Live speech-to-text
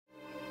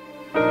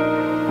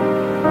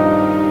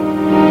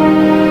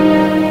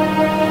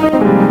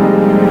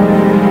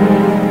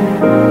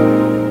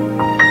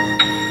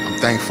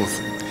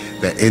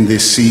in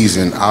this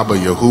season, Abba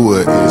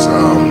Yahuwah is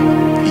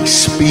he's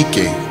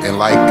speaking, and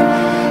like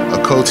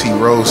Akoti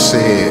Rose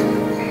said,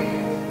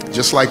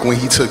 just like when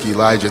he took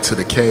Elijah to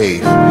the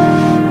cave,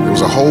 there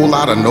was a whole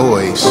lot of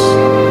noise.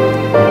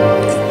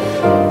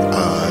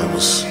 It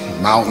was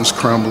mountains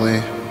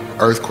crumbling,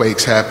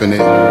 earthquakes happening,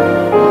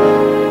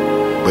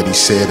 but he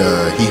said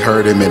he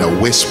heard him in a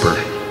whisper.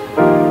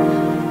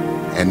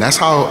 And that's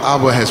how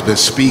Abba has been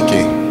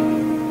speaking.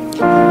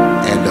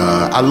 And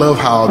I love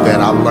how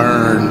that I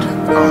learned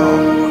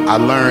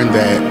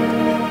that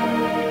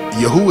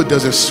Yahuwah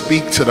doesn't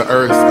speak to the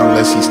earth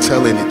unless he's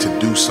telling it to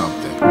do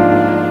something.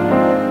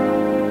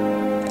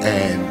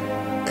 And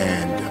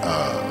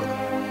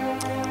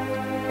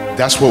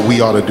that's what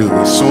we ought to do.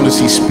 As soon as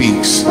he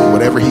speaks,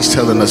 whatever he's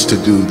telling us to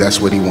do, that's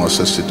what he wants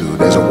us to do.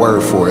 There's a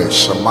word for it,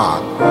 Shema.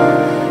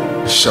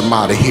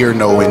 Shema, to hear,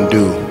 know, and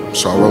do.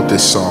 So I wrote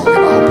this song, and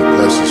I hope it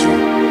blesses you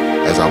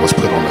as I was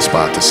put on the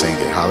spot to sing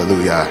it.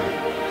 Hallelujah.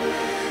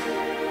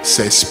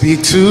 Say,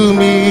 speak to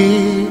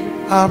me,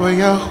 Abba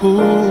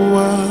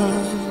Yahuwah.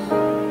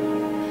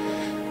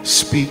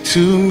 Speak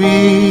to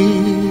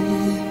me.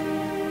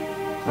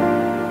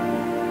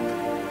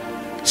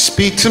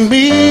 Speak to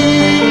me,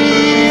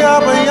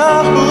 Abba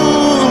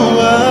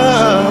Yahuwah.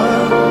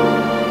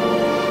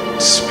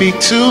 Speak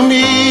to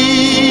me,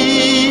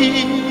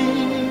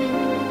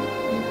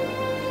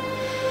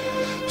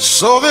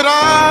 so that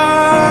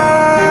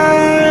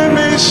I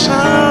may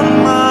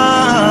shine my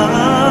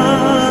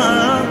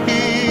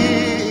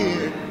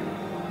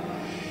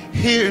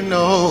hear,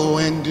 know,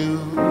 and do.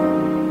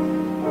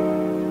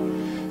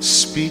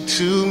 Speak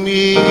to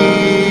me,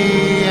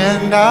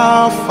 and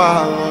I'll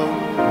follow.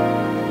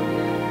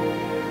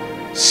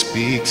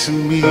 Speak to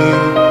me.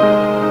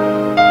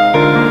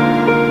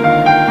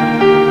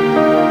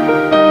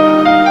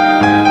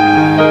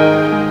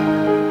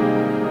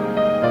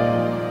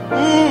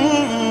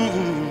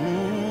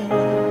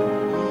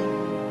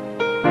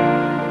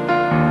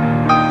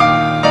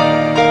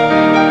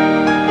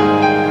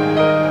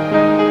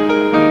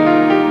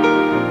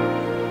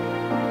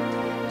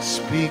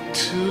 Speak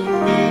to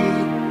me,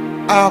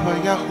 Abba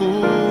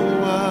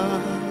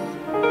Yahuwah.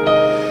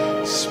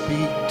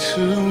 Speak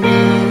to me.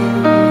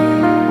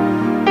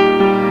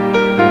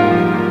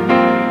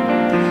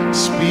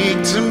 Speak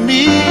to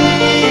me,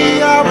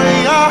 Abba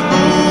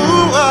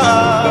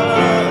Yahuwah.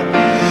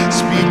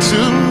 Speak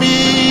to me,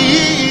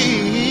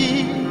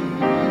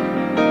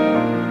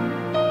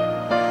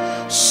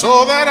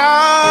 so that I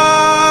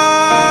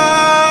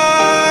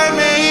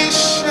may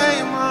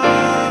shema,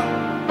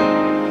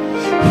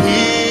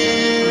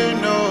 hear,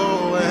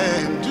 know,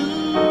 and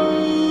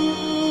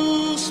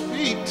do.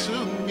 Speak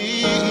to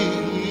me,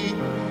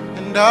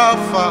 and I'll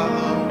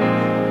follow.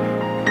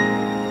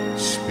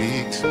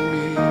 Speak to me.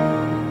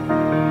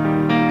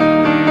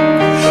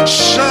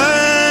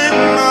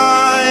 Shema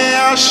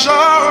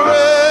Yasharel,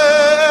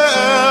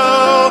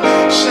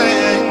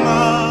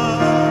 Shema.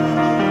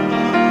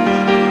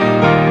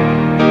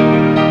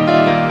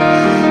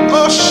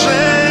 Oh,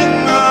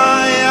 Shema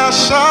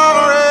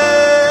Yasharel,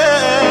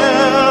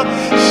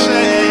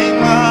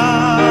 Shema.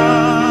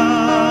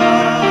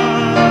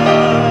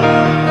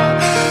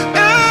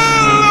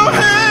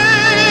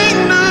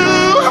 Elohim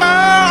knew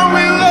how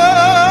we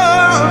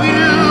love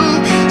you,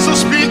 so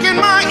speak in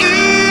my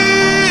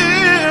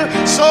ear,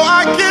 so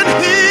I can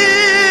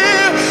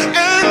hear,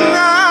 and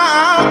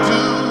I'll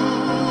do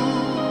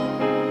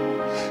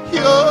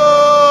your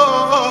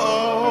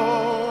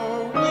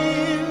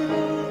will.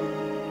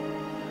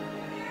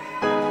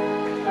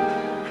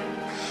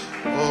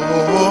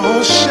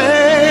 Oh,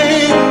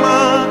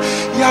 Shema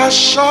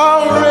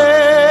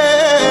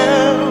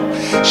Yasharel,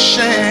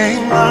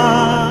 Shema.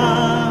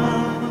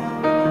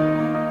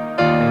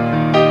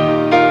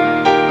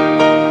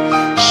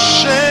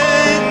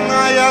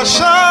 Shema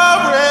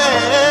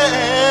Yasharel,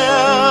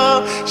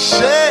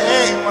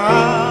 Shema.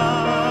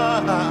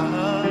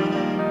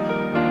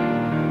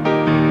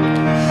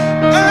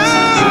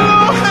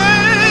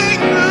 Elohim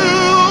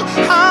knew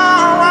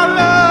how I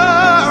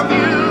love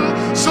you,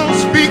 so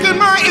speak in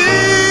my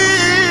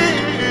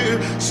ear,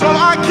 so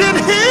I can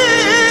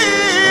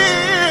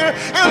hear,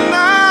 and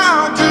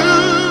I'll do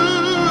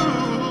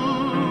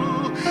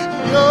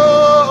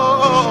your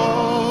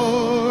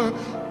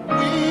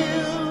will.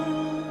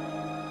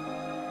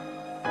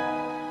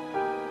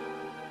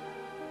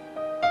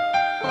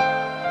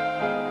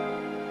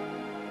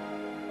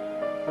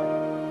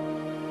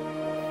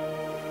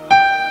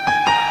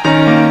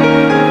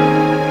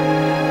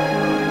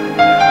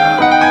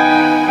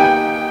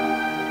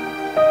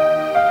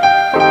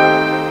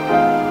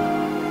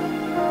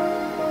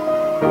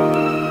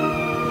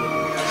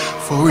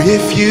 For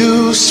if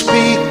you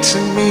speak to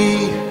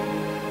me,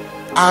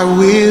 I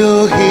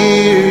will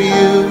hear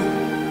you.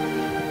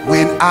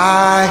 When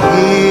I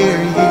hear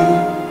you,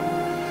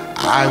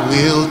 I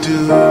will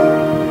do.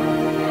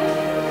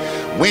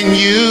 When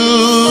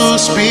you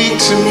speak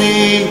to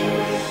me,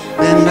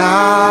 then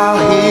I'll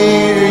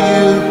hear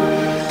you.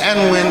 And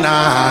when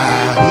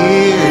I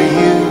hear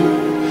you,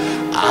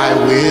 I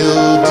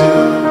will do.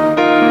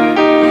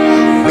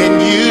 When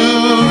you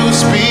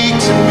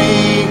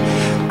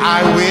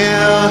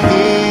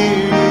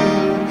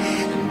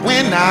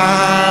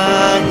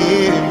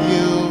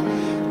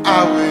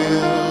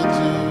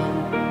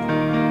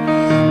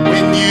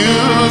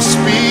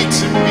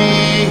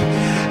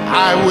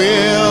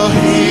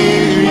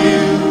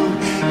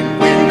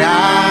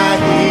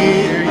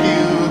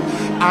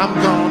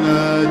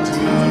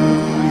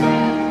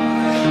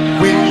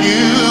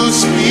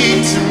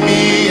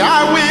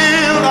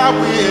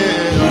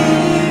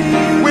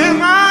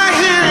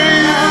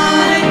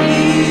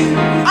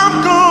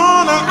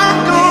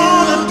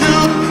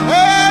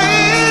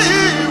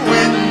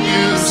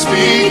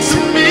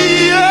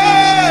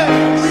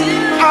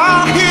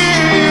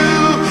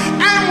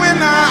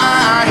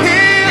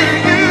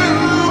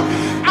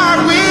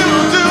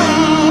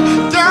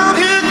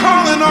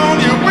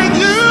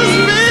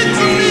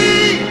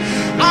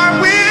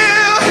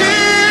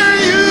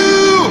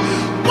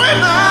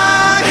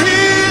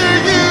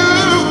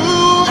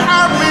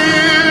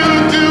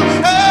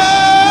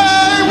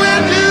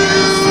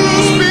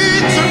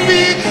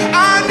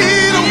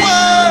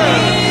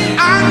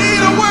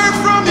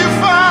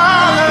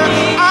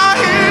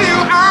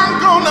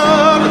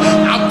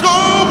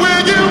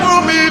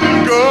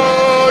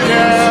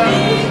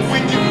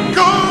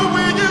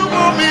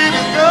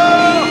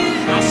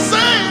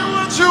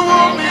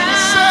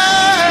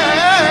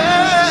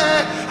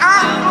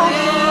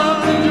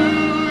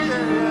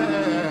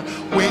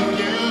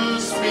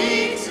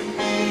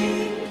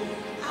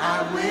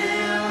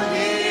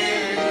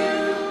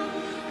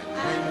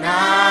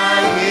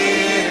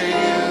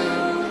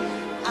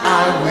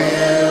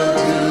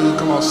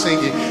on, sing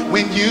it.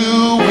 When you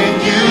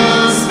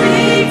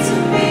speak to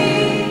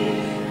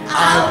me,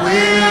 I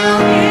will